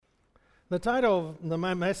The title of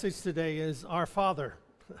my message today is Our Father.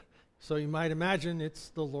 So you might imagine it's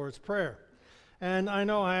the Lord's Prayer. And I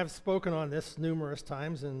know I have spoken on this numerous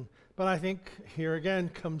times, but I think here again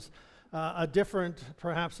comes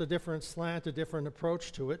perhaps a different slant, a different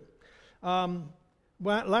approach to it.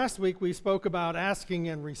 Last week we spoke about asking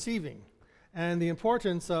and receiving, and the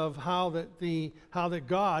importance of how that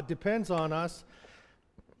God depends on us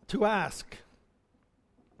to ask.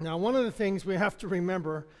 Now, one of the things we have to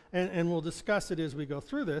remember, and we'll discuss it as we go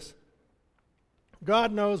through this,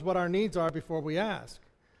 God knows what our needs are before we ask,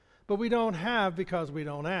 but we don't have because we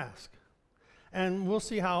don't ask. And we'll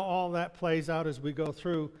see how all that plays out as we go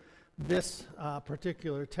through this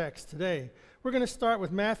particular text today. We're going to start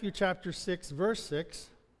with Matthew chapter 6, verse 6.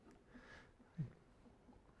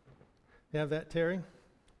 You have that, Terry?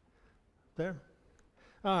 There?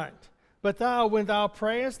 All right. But thou, when thou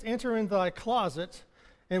prayest, enter into thy closet,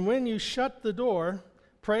 and when you shut the door,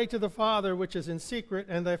 pray to the Father which is in secret,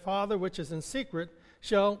 and thy Father which is in secret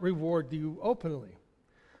shall reward you openly.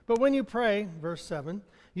 But when you pray, verse 7,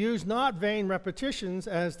 use not vain repetitions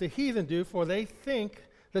as the heathen do, for they think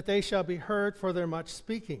that they shall be heard for their much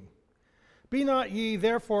speaking. Be not ye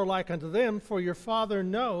therefore like unto them, for your Father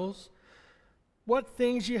knows what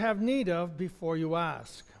things ye have need of before you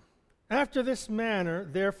ask. After this manner,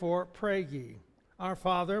 therefore, pray ye, Our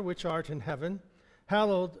Father which art in heaven,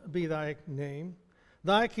 hallowed be thy name.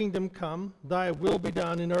 Thy kingdom come, thy will be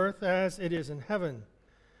done in earth as it is in heaven.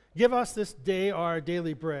 Give us this day our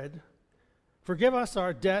daily bread. Forgive us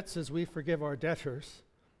our debts as we forgive our debtors.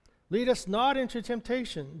 Lead us not into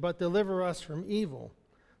temptation, but deliver us from evil.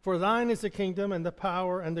 For thine is the kingdom and the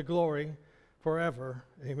power and the glory forever.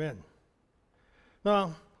 Amen.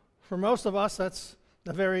 Now, for most of us, that's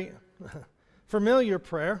a very familiar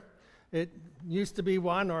prayer. It used to be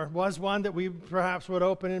one, or was one, that we perhaps would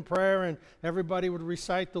open in prayer and everybody would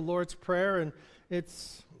recite the Lord's Prayer. And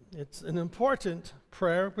it's an important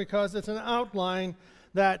prayer because it's an outline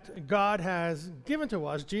that God has given to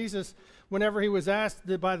us. Jesus, whenever he was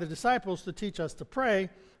asked by the disciples to teach us to pray,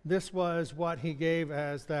 this was what he gave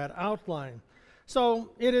as that outline. So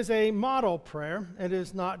it is a model prayer. It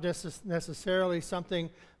is not just necessarily something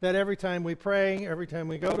that every time we pray, every time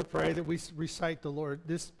we go to pray, that we recite the Lord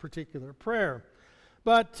this particular prayer.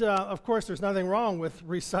 But of course, there's nothing wrong with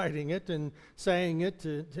reciting it and saying it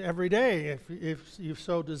to every day if you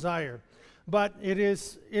so desire. But it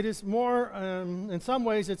is more, in some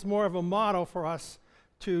ways, it's more of a model for us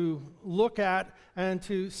to look at and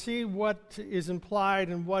to see what is implied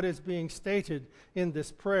and what is being stated in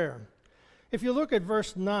this prayer. If you look at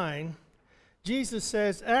verse 9, Jesus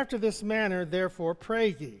says, After this manner, therefore,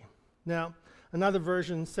 pray ye. Now, another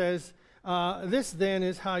version says, this then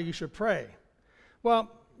is how you should pray.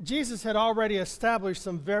 Well, Jesus had already established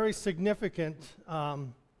some very significant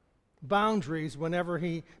boundaries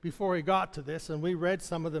before he got to this, and we read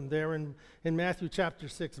some of them there in Matthew chapter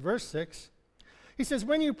 6, verse 6. He says,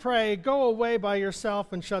 when you pray, go away by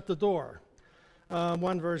yourself and shut the door.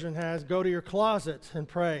 One version has, go to your closet and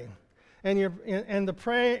pray. And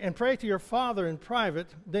pray to your Father in private,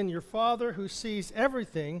 then your Father who sees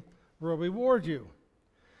everything will reward you.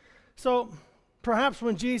 So perhaps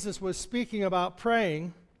when Jesus was speaking about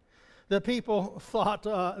praying, the people thought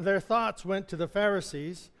their thoughts went to the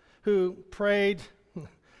Pharisees who prayed,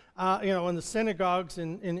 in the synagogues,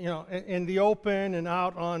 in the open and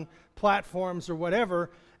out on platforms or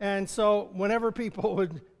whatever. And so whenever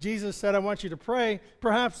Jesus said, "I want you to pray,"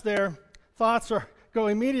 perhaps their thoughts go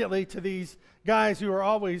immediately to these guys who are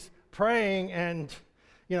always praying, and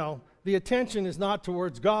the attention is not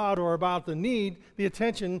towards God or about the need. The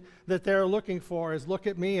attention that they're looking for is, look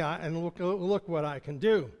at me and look what I can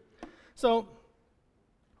do. So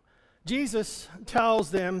Jesus tells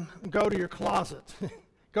them, go to your closet.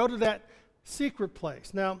 Go to that secret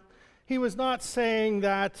place. Now, he was not saying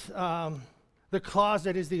that the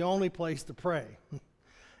closet is the only place to pray.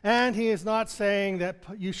 And he is not saying that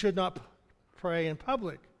you should not pray in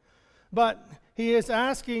public. But he is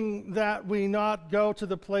asking that we not go to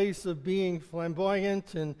the place of being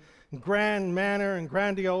flamboyant and grand manner and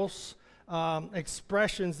grandiose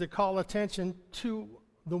expressions that call attention to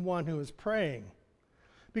the one who is praying.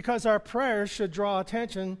 Because our prayers should draw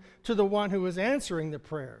attention to the one who is answering the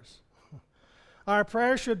prayers. Our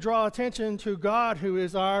prayers should draw attention to God, who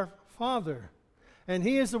is our Father. And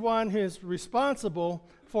he is the one who is responsible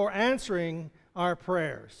for answering our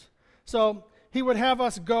prayers. So he would have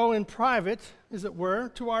us go in private, as it were,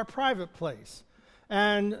 to our private place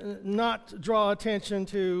and not draw attention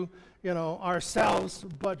to, ourselves,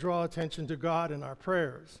 but draw attention to God in our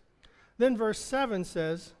prayers. Then verse 7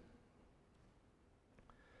 says,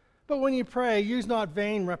 But when you pray, use not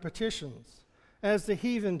vain repetitions, as the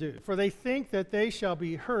heathen do, for they think that they shall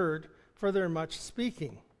be heard for their much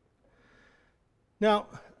speaking. Now,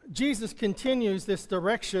 Jesus continues this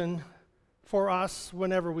direction for us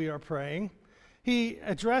whenever we are praying. He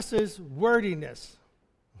addresses wordiness.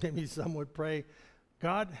 Maybe some would pray,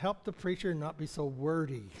 God, help the preacher not be so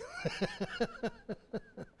wordy.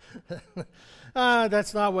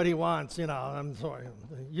 That's not what he wants, I'm sorry.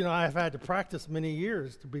 I've had to practice many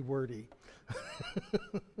years to be wordy.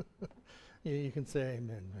 You can say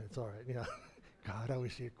amen. It's all right. God, I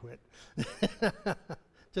wish you'd quit.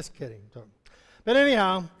 Just kidding. But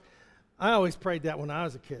anyhow, I always prayed that when I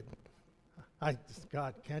was a kid.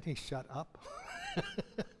 God, can't he shut up?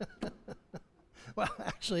 Well,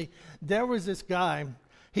 actually, there was this guy.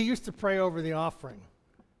 He used to pray over the offering,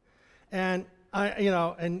 and I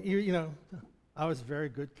was a very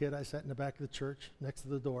good kid. I sat in the back of the church next to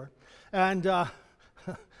the door, and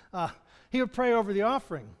he would pray over the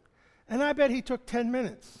offering, and I bet he took 10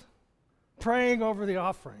 minutes praying over the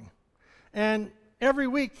offering, and every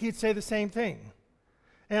week he'd say the same thing.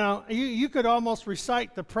 You could almost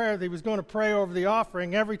recite the prayer that he was going to pray over the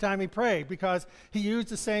offering every time he prayed, because he used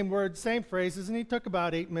the same words, same phrases, and he took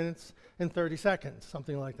about 8 minutes and 30 seconds,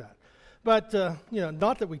 something like that. But,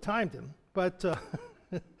 not that we timed him, but,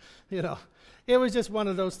 it was just one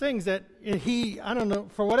of those things that I don't know,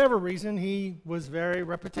 for whatever reason, he was very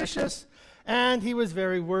repetitious and he was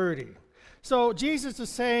very wordy. So Jesus is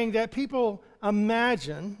saying that people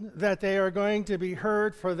imagine that they are going to be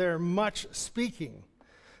heard for their much speaking,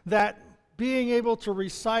 that being able to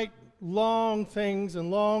recite long things and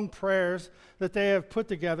long prayers that they have put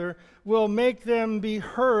together will make them be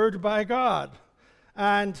heard by God.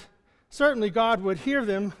 And certainly God would hear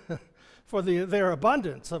them for their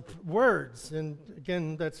abundance of words. And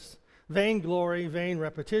again, that's vainglory, vain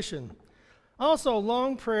repetition. Also,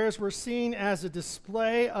 long prayers were seen as a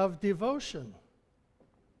display of devotion.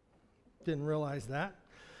 Didn't realize that.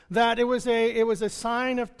 That it was a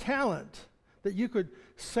sign of talent, that you could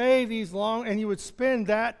say these long, and you would spend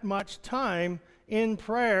that much time in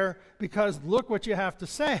prayer because look what you have to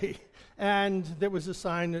say. And that was a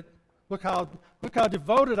sign that look how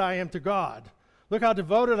devoted I am to God. Look how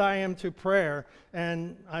devoted I am to prayer,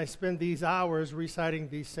 and I spend these hours reciting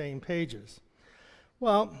these same pages.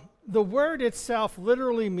 Well, the word itself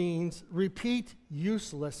literally means repeat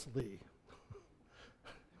uselessly.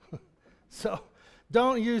 So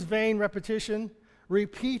don't use vain repetition,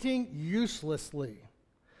 repeating uselessly.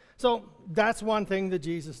 So that's one thing that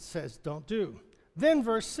Jesus says don't do. Then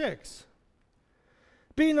verse 6.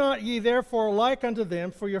 Be not ye therefore like unto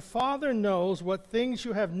them, for your Father knows what things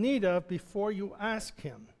you have need of before you ask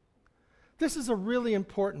him. This is a really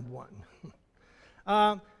important one.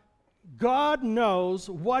 God knows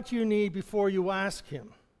what you need before you ask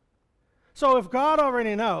him. So if God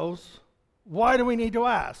already knows, why do we need to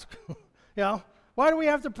ask? Why do we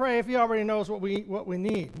have to pray if he already knows what we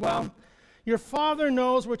need? Well, your Father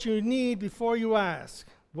knows what you need before you ask.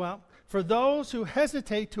 Well, for those who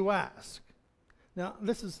hesitate to ask. Now,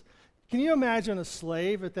 can you imagine a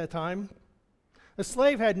slave at that time? A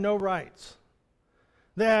slave had no rights.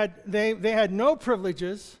 They had no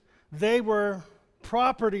privileges. They were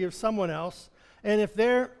property of someone else. And if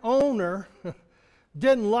their owner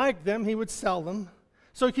didn't like them, he would sell them.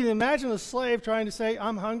 So can you imagine a slave trying to say,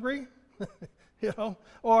 I'm hungry?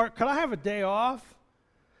 Or could I have a day off?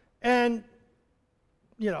 And,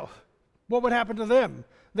 what would happen to them?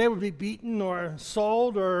 They would be beaten or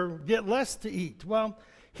sold or get less to eat. Well,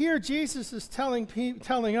 here Jesus is telling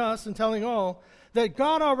us and telling all that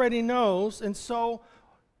God already knows, and so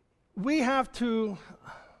we have to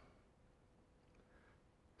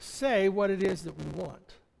say what it is that we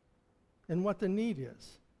want and what the need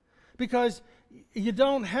is. Because you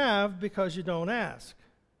don't have because you don't ask.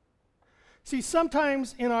 See,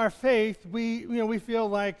 sometimes in our faith, we feel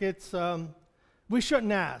like it's we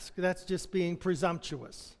shouldn't ask. That's just being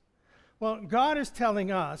presumptuous. Well, God is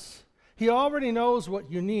telling us he already knows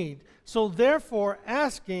what you need. So therefore,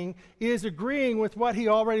 asking is agreeing with what he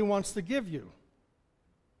already wants to give you.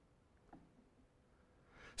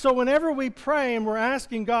 So whenever we pray and we're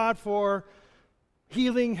asking God for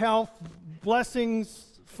healing, health,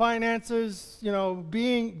 blessings, finances,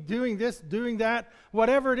 doing this, doing that,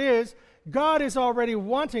 whatever it is, God is already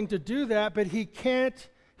wanting to do that, but he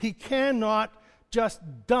cannot just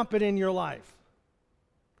dump it in your life.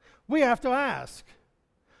 We have to ask.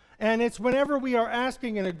 And it's whenever we are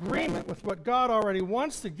asking in agreement with what God already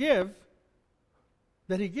wants to give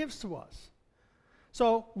that he gives to us.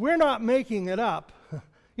 So we're not making it up.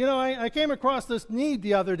 I came across this need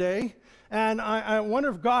the other day, and I wonder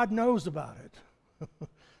if God knows about it.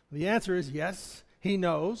 The answer is yes, he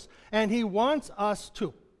knows, and he wants us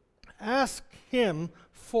to ask him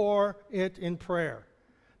for it in prayer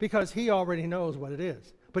because he already knows what it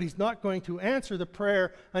is. But he's not going to answer the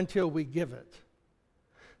prayer until we give it.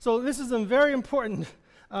 So this is a very important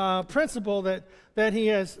principle that he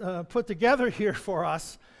has put together here for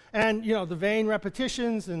us. And, the vain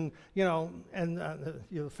repetitions and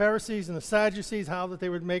the Pharisees and the Sadducees, how that they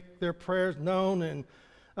would make their prayers known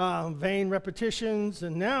and vain repetitions.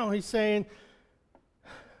 And now he's saying,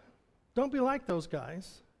 don't be like those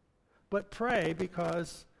guys, but pray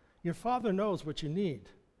because your Father knows what you need.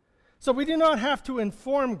 So we do not have to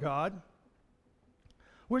inform God.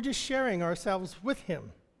 We're just sharing ourselves with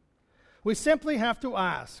him. We simply have to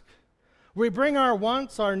ask. We bring our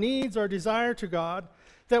wants, our needs, our desire to God,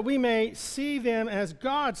 that we may see them as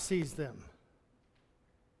God sees them.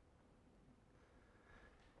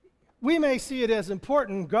 We may see it as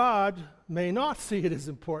important. God may not see it as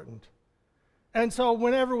important. And so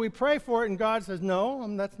whenever we pray for it and God says, no,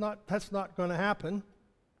 that's not going to happen,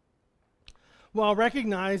 well,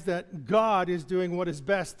 recognize that God is doing what is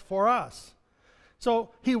best for us.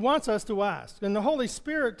 So he wants us to ask. And the Holy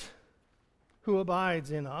Spirit who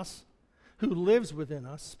abides in us, who lives within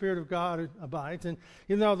us, Spirit of God abides. And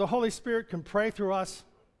the Holy Spirit can pray through us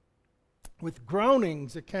with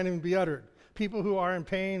groanings that can't even be uttered. People who are in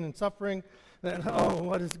pain and suffering, that,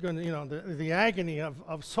 what is going to, the agony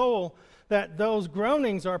of soul, that those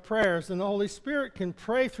groanings are prayers, and the Holy Spirit can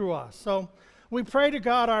pray through us. So we pray to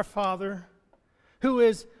God our Father, who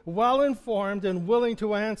is well informed and willing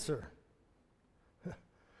to answer.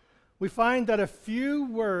 We find that a few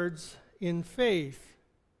words in faith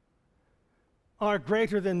are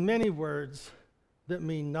greater than many words that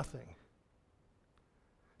mean nothing.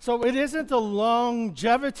 So it isn't the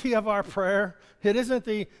longevity of our prayer, it isn't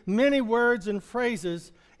the many words and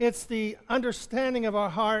phrases, it's the understanding of our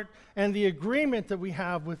heart and the agreement that we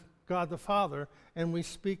have with God the Father, and we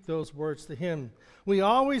speak those words to him. We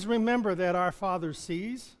always remember that our Father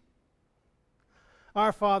sees,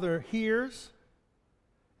 our Father hears,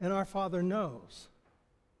 and our Father knows.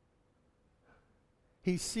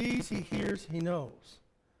 He sees, he hears, he knows.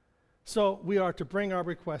 So we are to bring our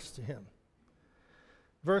requests to him.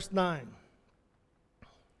 Verse 9.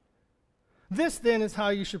 This then is how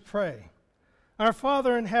you should pray. Our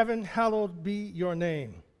Father in heaven, hallowed be your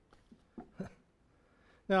name.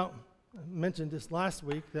 Now, I mentioned this last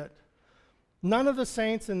week that none of the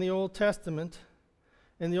saints in the Old Testament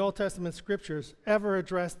scriptures, ever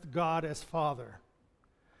addressed God as Father.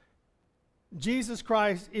 Jesus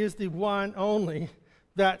Christ is the one only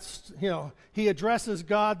that's, he addresses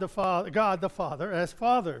God the Father as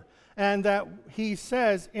Father. And that he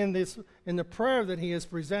says in the prayer that he is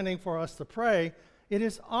presenting for us to pray, it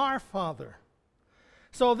is our Father.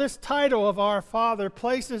 So this title of our Father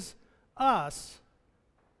places us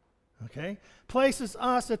at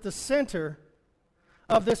the center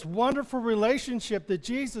of this wonderful relationship that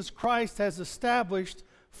Jesus Christ has established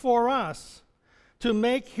for us to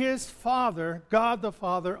make his Father, God the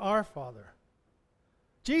Father, our Father.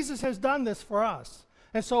 Jesus has done this for us.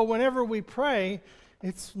 And so whenever we pray,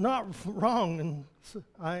 it's not wrong, and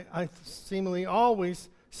I seemingly always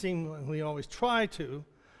try to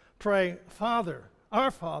pray, Father,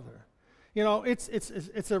 our Father.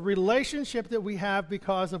 It's a relationship that we have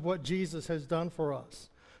because of what Jesus has done for us.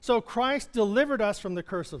 So Christ delivered us from the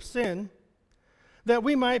curse of sin that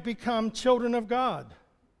we might become children of God.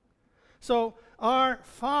 So our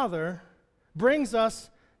Father brings us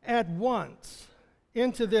at once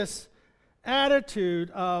into this attitude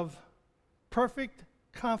of perfect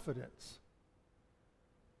confidence.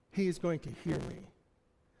 He is going to hear me.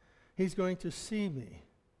 He's going to see me.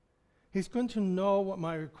 He's going to know what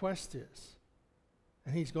my request is.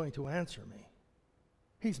 And he's going to answer me.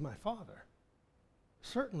 He's my Father.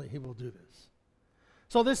 Certainly he will do this.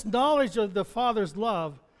 So this knowledge of the Father's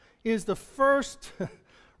love is the first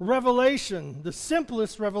revelation, the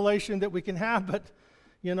simplest revelation that we can have, but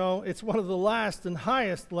it's one of the last and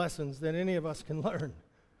highest lessons that any of us can learn.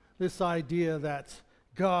 This idea that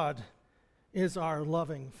God is our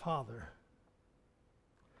loving Father.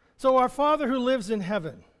 So our Father who lives in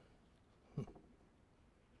heaven.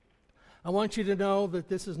 I want you to know that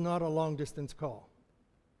this is not a long-distance call.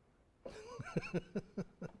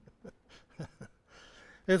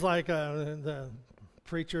 It's like the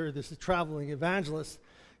preacher, this is traveling evangelist.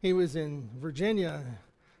 He was in Virginia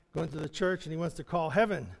going to the church, and he wants to call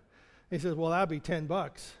heaven. He says, well, that'd be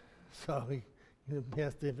 $10. So he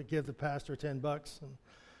has to give the pastor $10. And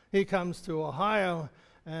he comes to Ohio,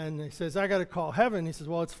 and he says, I got to call heaven. He says,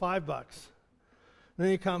 well, it's $5. Then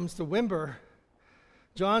he comes to Wimber,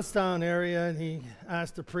 Johnstown area, and he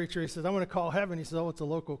asked the preacher, he said, I'm going to call heaven. He said, oh, it's a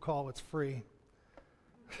local call. It's free.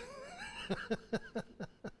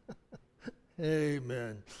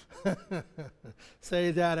 Amen.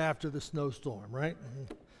 Say that after the snowstorm, right?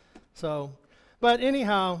 So, but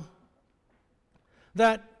anyhow,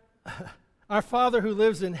 that our Father who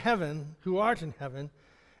lives in heaven, who art in heaven,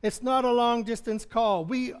 it's not a long distance call.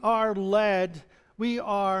 We are led, we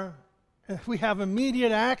have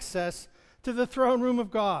immediate access to the throne room of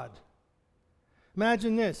God.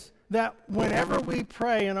 Imagine this, that whenever we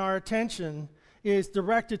pray and our attention is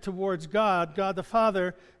directed towards God, God the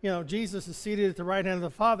Father, Jesus is seated at the right hand of the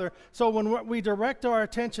Father. So when we direct our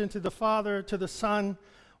attention to the Father, to the Son,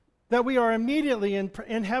 that we are immediately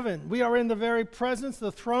in heaven. We are in the very presence,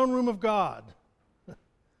 the throne room of God.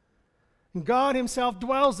 And God himself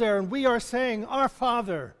dwells there, and we are saying, our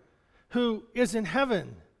Father who is in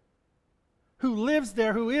heaven, who lives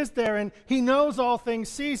there, who is there, and he knows all things,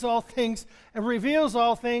 sees all things, and reveals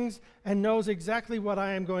all things, and knows exactly what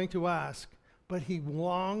I am going to ask. But he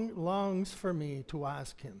longs for me to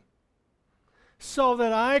ask him, so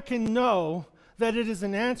that I can know that it is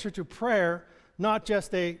an answer to prayer, not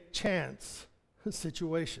just a chance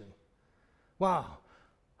situation. Wow,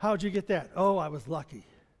 how'd you get that? Oh, I was lucky.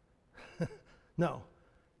 No,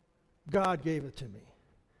 God gave it to me.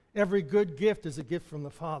 Every good gift is a gift from the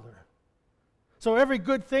Father. So every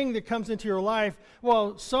good thing that comes into your life,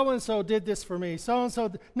 well, so-and-so did this for me,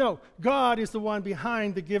 so-and-so. No, God is the one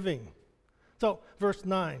behind the giving. So, verse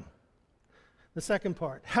 9, the second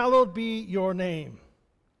part. Hallowed be your name.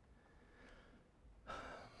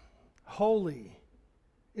 Holy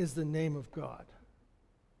is the name of God.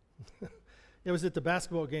 It was at the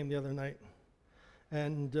basketball game the other night,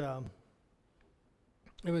 and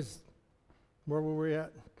it was, where were we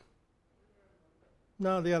at?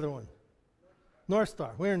 No, the other one. North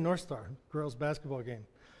Star. We were in North Star, girls' basketball game.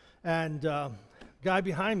 And guy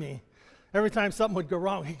behind me, every time something would go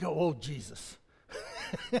wrong, he'd go, oh, Jesus.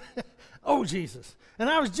 Oh, Jesus. And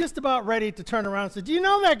I was just about ready to turn around and say, do you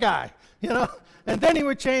know that guy? And then he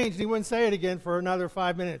would change, and he wouldn't say it again for another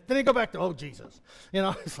 5 minutes. Then he'd go back to, oh, Jesus.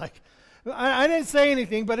 It's like, I didn't say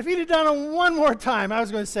anything, but if he'd have done it one more time, I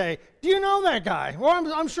was going to say, do you know that guy?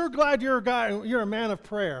 Well, I'm sure glad you're a man of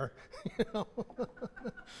prayer. I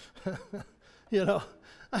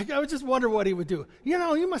would just wonder what he would do.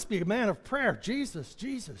 You must be a man of prayer. Jesus,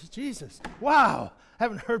 Jesus, Jesus. Wow. I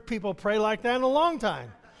haven't heard people pray like that in a long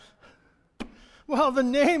time. Well, the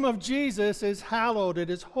name of Jesus is hallowed.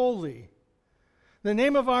 It is holy. The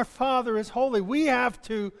name of our Father is holy. We have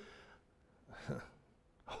to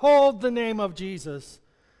hold the name of Jesus,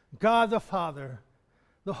 God the Father,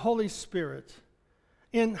 the Holy Spirit,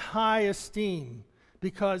 in high esteem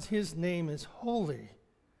because his name is holy.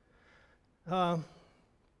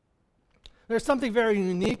 There's something very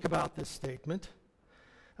unique about this statement.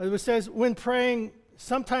 It says, when praying,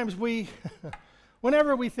 sometimes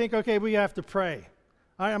whenever we think, okay, we have to pray.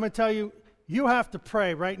 I'm going to tell you, you have to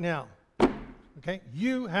pray right now. Okay?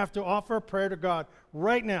 You have to offer a prayer to God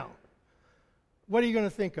right now. What are you going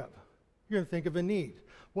to think of? You're going to think of a need.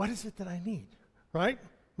 What is it that I need? Right?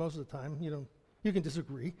 Most of the time, you can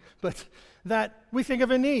disagree, but that we think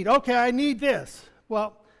of a need. Okay, I need this.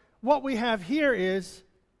 Well, what we have here is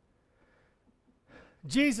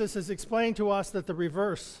Jesus has explained to us that the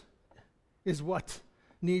reverse is what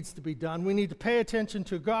needs to be done. We need to pay attention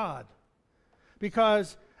to God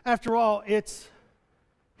because, after all, it's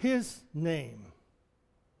his name.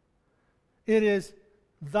 It is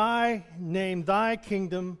thy name, thy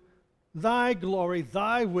kingdom, thy glory,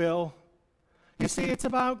 thy will. You see, it's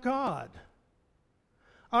about God.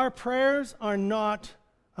 Our prayers are not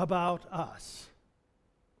about us.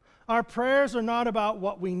 Our prayers are not about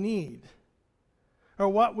what we need or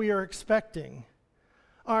what we are expecting.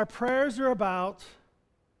 Our prayers are about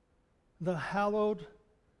the hallowed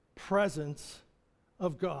presence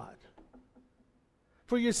of God.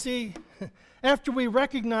 For you see, after we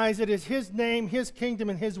recognize it as his name, his kingdom,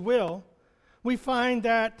 and his will, we find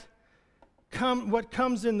that what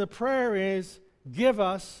comes in the prayer is give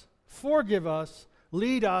us, forgive us,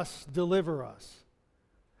 lead us, deliver us.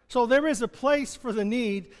 So there is a place for the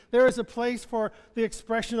need. There is a place for the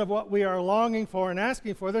expression of what we are longing for and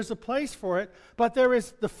asking for. There's a place for it, but there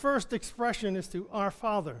is the first expression is to our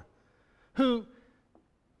Father, who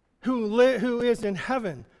is in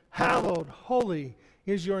heaven. Hallowed, holy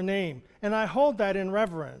is your name. And I hold that in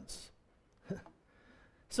reverence.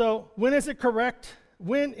 So when is it correct?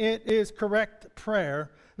 When it is correct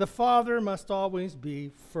prayer, the Father must always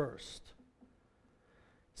be first.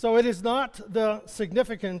 So it is not the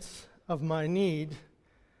significance of my need.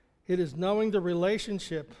 It is knowing the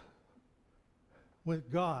relationship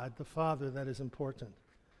with God the Father that is important.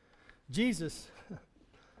 Jesus,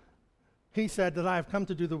 he said that I have come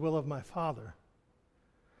to do the will of my Father.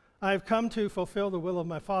 I have come to fulfill the will of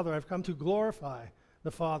my Father. I've come to glorify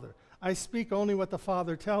the Father. I speak only what the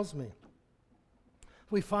Father tells me.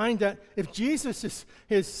 We find that if Jesus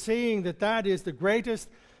is seeing that that is the greatest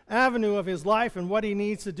avenue of his life and what he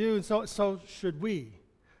needs to do, and so should we.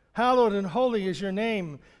 Hallowed and holy is your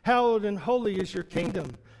name. Hallowed and holy is your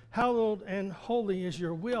kingdom. Hallowed and holy is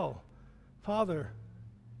your will. Father,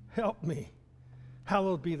 help me.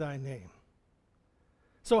 Hallowed be thy name.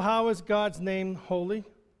 So how is God's name holy?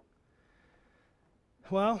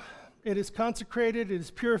 Well, it is consecrated, it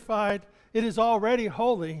is purified, it is already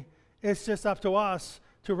holy. It's just up to us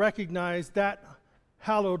to recognize that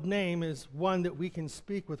hallowed name is one that we can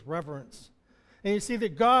speak with reverence. And you see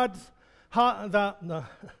that God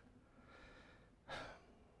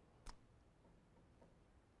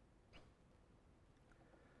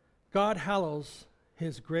hallows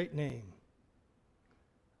his great name.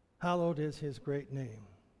 Hallowed is his great name.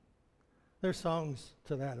 There's songs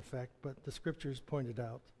to that effect, but the scriptures point it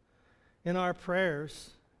out. In our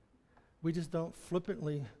prayers, we just don't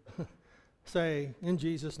flippantly say, in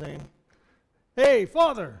Jesus' name, hey,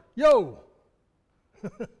 Father, yo.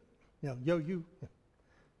 Yo, you.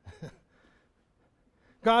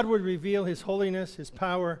 God would reveal his holiness, his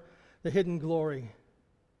power, the hidden glory.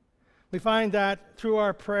 We find that through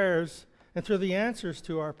our prayers and through the answers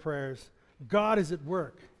to our prayers, God is at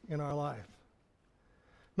work in our life.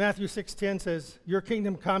 Matthew 6:10 says, your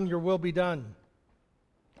kingdom come, your will be done,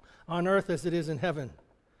 on earth as it is in heaven.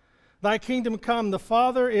 Thy kingdom come. The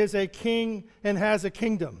Father is a king and has a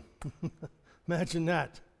kingdom. Imagine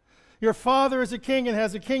that. Your Father is a king and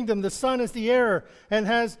has a kingdom. The Son is the heir and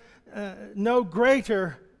has no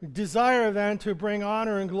greater desire than to bring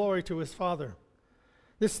honor and glory to his Father.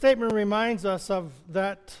 This statement reminds us of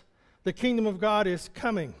that the kingdom of God is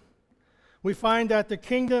coming. We find that the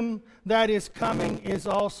kingdom that is coming is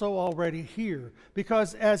also already here,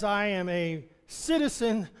 because as I am a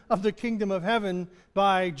citizen of the kingdom of heaven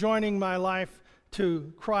by joining my life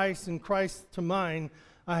to Christ and Christ to mine,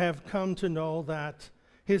 I have come to know that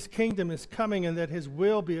his kingdom is coming and that his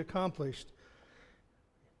will be accomplished.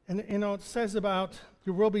 And it says about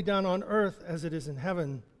your will be done on earth as it is in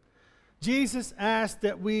heaven. Jesus asked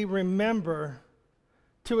that we remember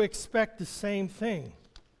to expect the same thing.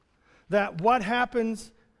 That what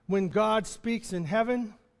happens when God speaks in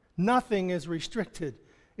heaven, nothing is restricted.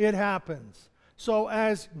 It happens. So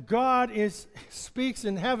as God speaks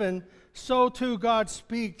in heaven, so too God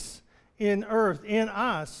speaks in earth, in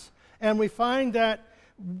us. And we find that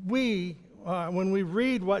when we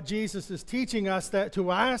read what Jesus is teaching us, that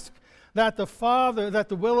to ask that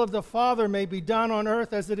the will of the Father may be done on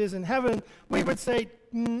earth as it is in heaven, we would say,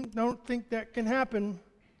 don't think that can happen,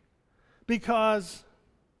 because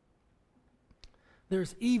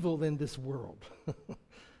there's evil in this world.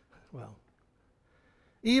 Well,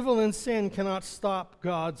 evil and sin cannot stop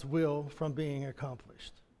God's will from being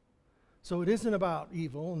accomplished. So it isn't about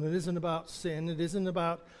evil, and it isn't about sin, it isn't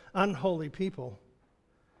about unholy people.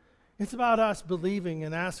 It's about us believing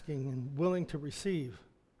and asking and willing to receive.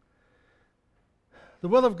 The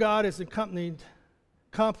will of God is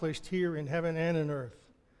accomplished here in heaven and in earth.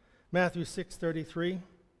 Matthew 6:33,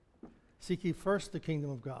 seek ye first the kingdom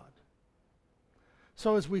of God.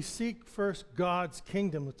 So as we seek first God's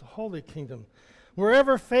kingdom, it's a holy kingdom,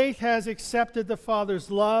 wherever faith has accepted the Father's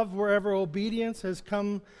love, wherever obedience has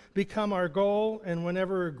become our goal, and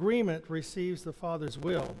whenever agreement receives the Father's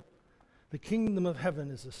will, the kingdom of heaven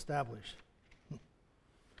is established.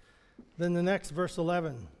 Then the next, verse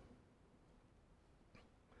 11.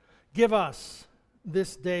 Give us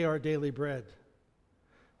this day our daily bread.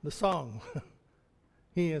 The song,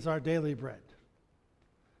 he is our daily bread.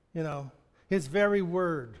 You know, his very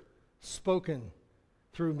word spoken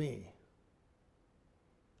through me.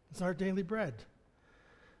 It's our daily bread.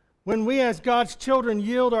 When we as God's children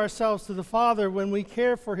yield ourselves to the Father, when we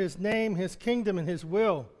care for his name, his kingdom, and his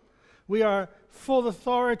will, we are full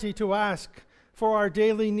authority to ask for our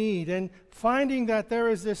daily need, and finding that there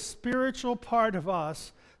is this spiritual part of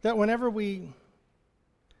us that whenever we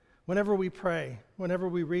pray, whenever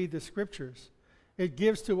we read the scriptures, it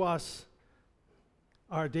gives to us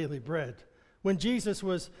our daily bread. When Jesus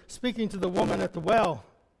was speaking to the woman at the well,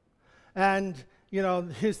 and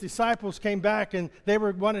his disciples came back and they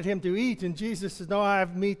wanted him to eat, and Jesus says, no, I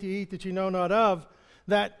have meat to eat that you know not of,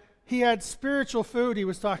 that he had spiritual food he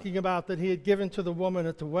was talking about that he had given to the woman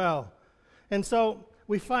at the well. And so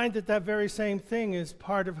we find that very same thing is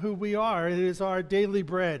part of who we are. It is our daily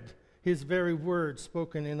bread, his very word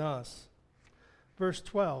spoken in us. Verse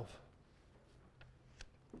 12.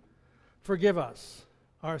 Forgive us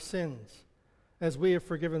our sins, as we have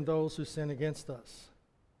forgiven those who sin against us.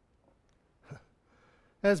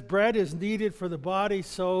 As bread is needed for the body,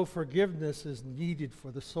 so forgiveness is needed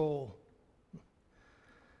for the soul.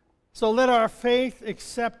 So let our faith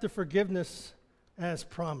accept the forgiveness as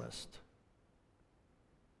promised.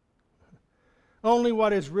 Only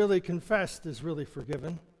what is really confessed is really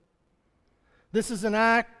forgiven. This is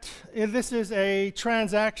a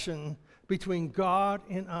transaction between God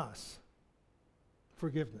and us.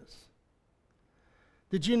 Forgiveness.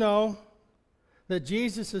 Did you know that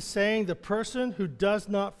Jesus is saying the person who does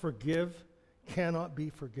not forgive cannot be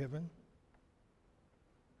forgiven?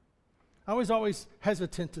 I was always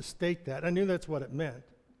hesitant to state that. I knew that's what it meant.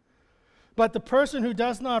 But the person who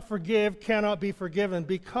does not forgive cannot be forgiven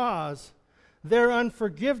because their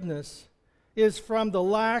unforgiveness is from the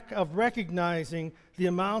lack of recognizing the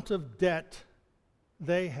amount of debt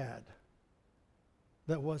they had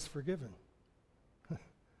that was forgiven.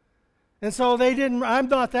 And so I'm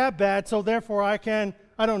not that bad, so therefore I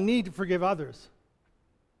don't need to forgive others.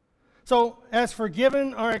 So as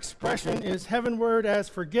forgiven, our expression is heavenward. As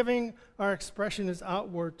forgiving, our expression is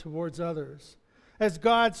outward towards others. As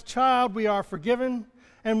God's child, we are forgiven,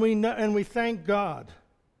 and we thank God.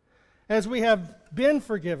 As we have been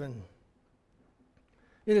forgiven,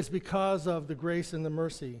 it is because of the grace and the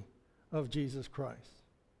mercy of Jesus Christ.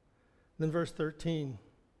 Then verse 13.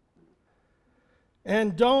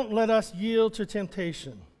 And don't let us yield to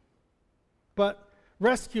temptation, but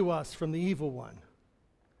rescue us from the evil one.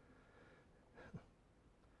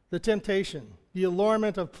 The temptation, the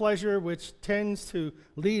allurement of pleasure which tends to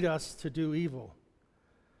lead us to do evil.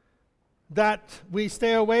 That we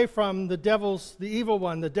stay away from the evil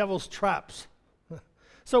one, the devil's traps.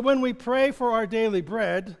 So when we pray for our daily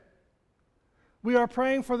bread, we are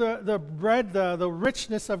praying for the bread, the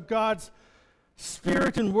richness of God's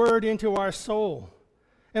Spirit and Word into our soul.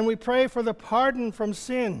 And we pray for the pardon from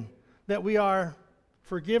sin that we are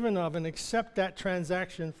forgiven of and accept that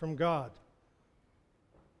transaction from God.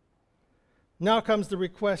 Now comes the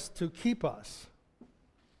request to keep us,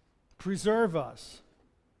 preserve us.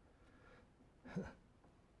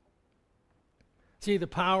 See, the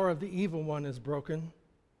power of the evil one is broken.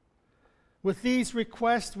 With these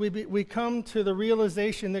requests, we come to the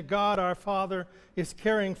realization that God, our Father, is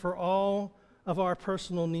caring for all of our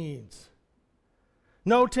personal needs.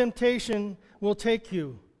 No temptation will take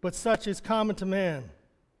you, but such is common to man.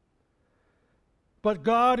 But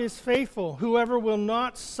God is faithful, whoever will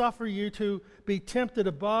not suffer you to be tempted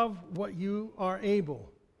above what you are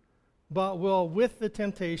able, but will with the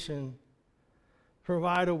temptation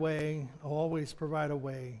always provide a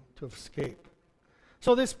way to escape.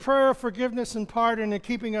 So this prayer of forgiveness and pardon and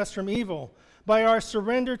keeping us from evil by our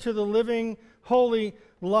surrender to the living, holy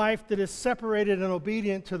life that is separated and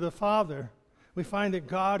obedient to the Father, we find that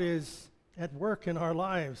God is at work in our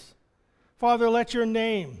lives. Father, let your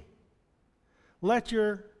name, let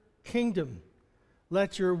your kingdom,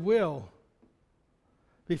 let your will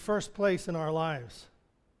be first place in our lives.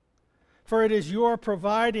 For it is your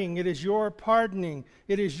providing, it is your pardoning,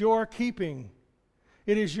 it is your keeping,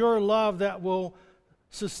 it is your love that will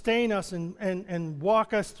sustain us and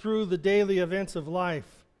walk us through the daily events of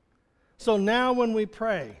life. So now when we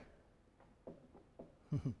pray,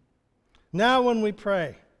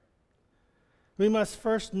 we must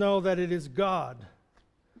first know that it is God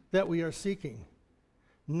that we are seeking,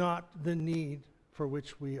 not the need for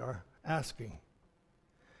which we are asking.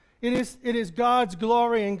 It is God's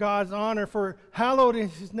glory and God's honor, for hallowed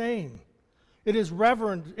is his name. It is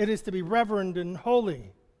to be reverend and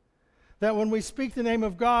holy. That when we speak the name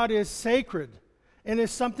of God is sacred and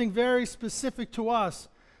is something very specific to us,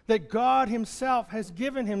 that God himself has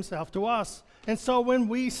given himself to us. And so when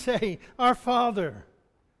we say, our Father,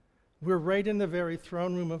 we're right in the very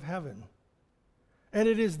throne room of heaven. And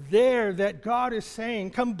it is there that God is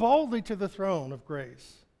saying, come boldly to the throne of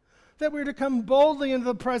grace. That we're to come boldly into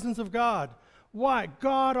the presence of God. Why?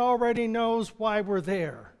 God already knows why we're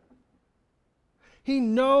there. He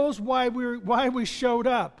knows why we showed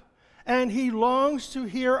up. And he longs to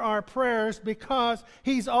hear our prayers because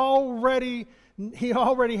he already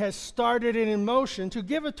has started it in motion to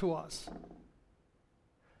give it to us.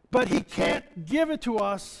 But he can't give it to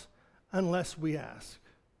us unless we ask.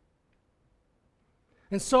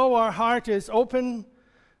 And so our heart is open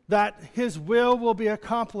that his will be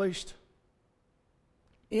accomplished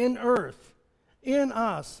in earth, in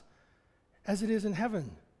us, as it is in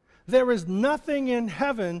heaven. There is nothing in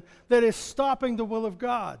heaven that is stopping the will of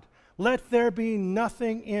God. Let there be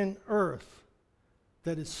nothing in earth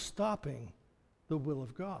that is stopping the will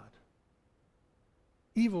of God.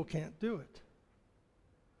 Evil can't do it.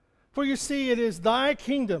 For you see, it is thy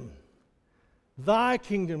kingdom,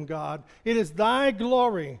 God. It is thy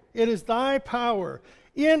glory. It is thy power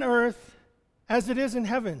in earth as it is in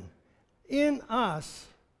heaven, in us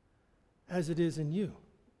as it is in you.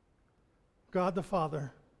 God the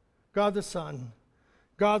Father, God the Son,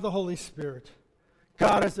 God the Holy Spirit,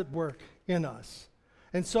 God is at work in us.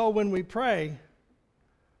 And so when we pray,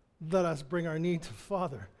 let us bring our need to the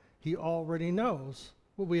Father. He already knows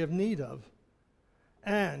what we have need of,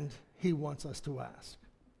 and he wants us to ask.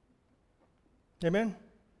 Amen?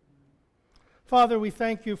 Father, we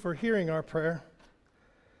thank you for hearing our prayer.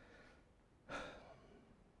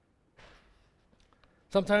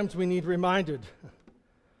 Sometimes we need reminded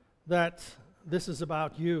that this is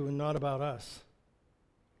about you and not about us.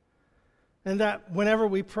 And that whenever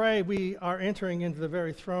we pray, we are entering into the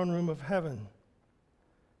very throne room of heaven.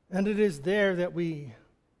 And it is there that we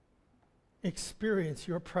experience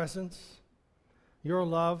your presence, your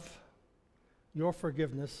love, your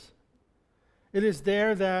forgiveness. It is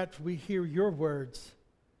there that we hear your words.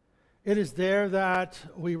 It is there that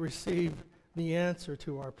we receive the answer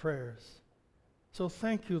to our prayers. So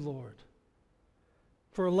thank you, Lord,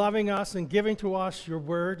 for loving us and giving to us your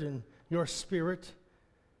word and your spirit.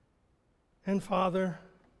 And Father,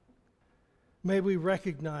 may we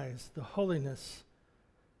recognize the holiness,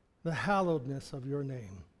 the hallowedness of your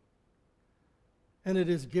name. And it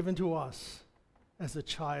is given to us as a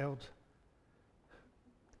child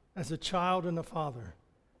and a father,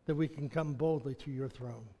 that we can come boldly to your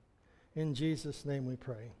throne. In Jesus' name we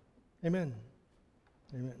pray. Amen.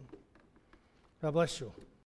 Amen. God bless you.